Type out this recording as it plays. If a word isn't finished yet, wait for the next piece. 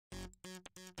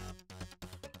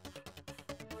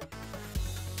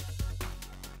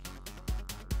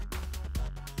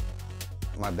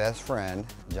My best friend,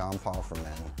 John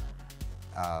Pofferman,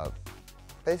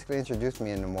 basically introduced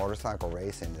me into motorcycle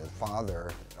racing. His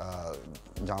father,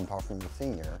 John Pofferman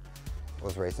Sr.,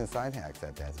 was racing Sidehacks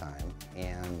at that time,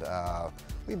 and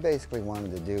we basically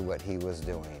wanted to do what he was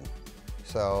doing.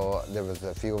 So there was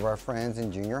a few of our friends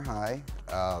in junior high,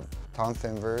 Tom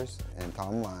Finvers and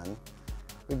Tom Lunn.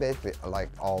 We basically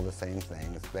liked all the same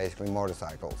things, basically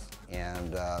motorcycles.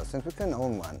 And since we couldn't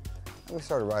own one, we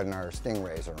started riding our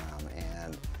Stingrays around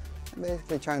and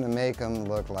basically trying to make them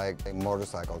look like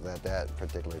motorcycles at that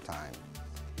particular time.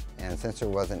 And since there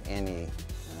wasn't any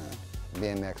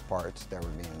BMX parts that were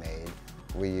being made,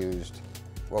 we used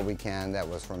what we can that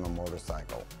was from a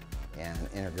motorcycle and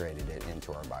integrated it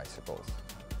into our bicycles.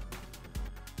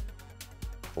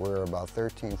 We were about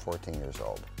 13, 14 years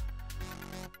old.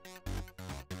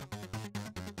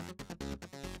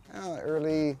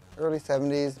 Early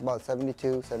 70s, about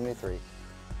 72, 73.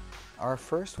 Our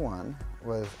first one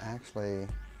was actually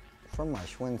from my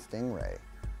Schwinn Stingray.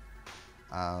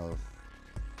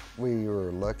 We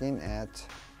were looking at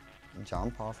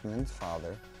John Pofferman's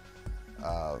father,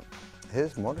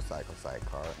 his motorcycle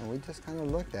sidecar, and we just kind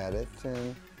of looked at it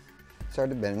and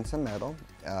started bending some metal.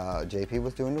 JP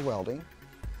was doing the welding.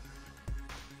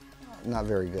 Not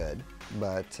very good,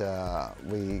 but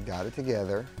we got it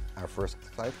together. Our first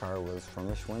sidecar was from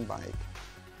a Schwinn bike.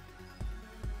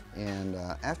 And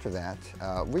after that,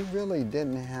 we really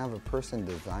didn't have a person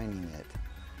designing it.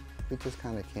 We just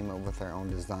kind of came up with our own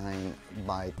design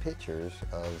by pictures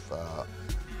of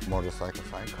motorcycle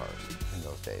sidecars in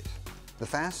those days. The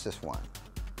fastest one,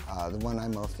 the one I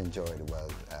most enjoyed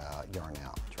was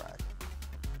Yarnout track.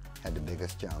 Had the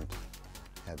biggest jumps,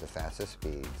 had the fastest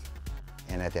speeds,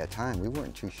 and at that time we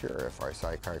weren't too sure if our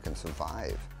sidecar can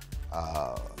survive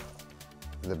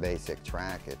the basic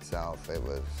track itself. It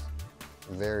was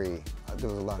there was a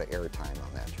lot of air time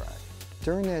on that track.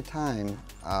 During that time,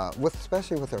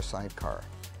 especially with our sidecar,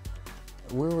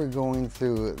 we were going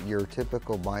through your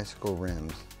typical bicycle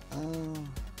rims,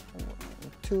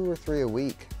 2 or 3 a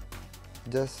week,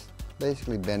 just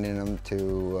basically bending them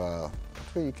to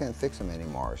where you can't fix them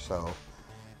anymore. So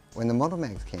when the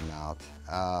Motomags came out,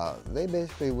 they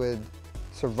basically would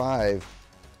survive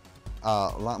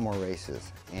a lot more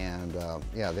races, and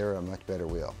yeah, they were a much better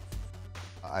wheel.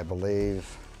 I believe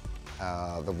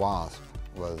the Wasp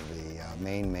was the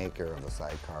main maker of a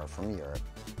sidecar from Europe,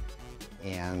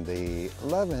 and the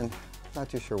 11, not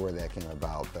too sure where that came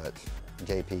about, but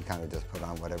JP kind of just put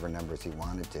on whatever numbers he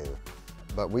wanted to.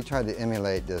 But we tried to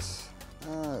emulate this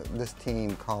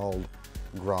team called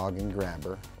Grog and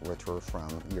Grabber, which were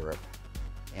from Europe,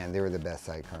 and they were the best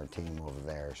sidecar team over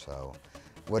there. So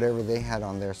whatever they had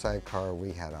on their sidecar,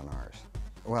 we had on ours.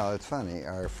 Well, it's funny,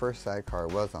 our first sidecar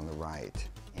was on the right,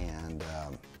 and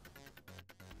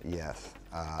yes,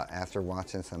 after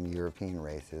watching some European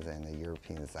races and the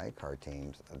European sidecar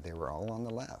teams, they were all on the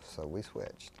left, so we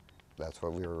switched. That's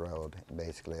what we rode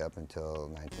basically up until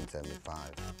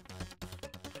 1975.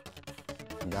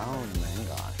 Down in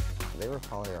Mangosh, they were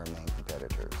probably our main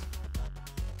competitors.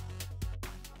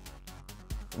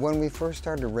 When we first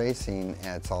started racing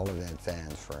at Soledad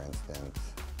Sands, for instance,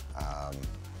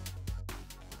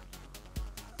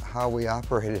 how we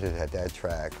operated it at that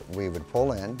track, we would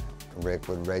pull in, Rick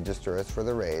would register us for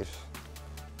the race.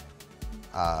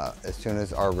 As soon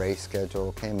as our race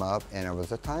schedule came up and it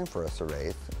was a time for us to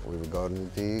race, we would go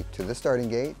to the starting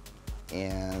gate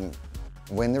and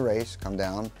win the race, come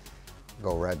down,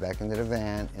 go right back into the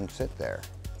van and sit there.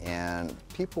 And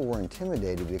people were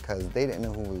intimidated because they didn't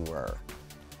know who we were.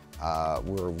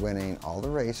 We were winning all the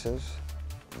races.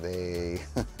 They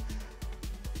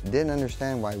didn't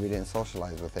understand why we didn't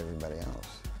socialize with everybody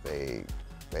else. They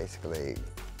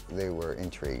were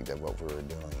intrigued at what we were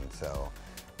doing. So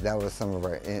that was some of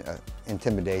our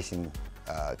intimidation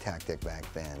tactic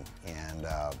back then. And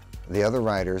the other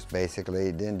riders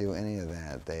basically didn't do any of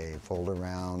that. They fooled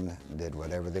around, did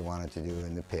whatever they wanted to do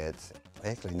in the pits.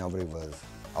 Basically nobody was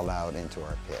allowed into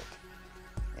our pit.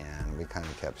 And we kind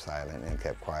of kept silent and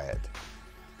kept quiet.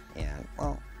 And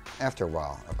well, after a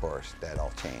while, of course, that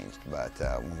all changed. But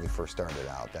when we first started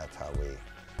out, that's how we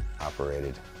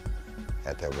operated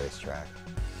at that racetrack.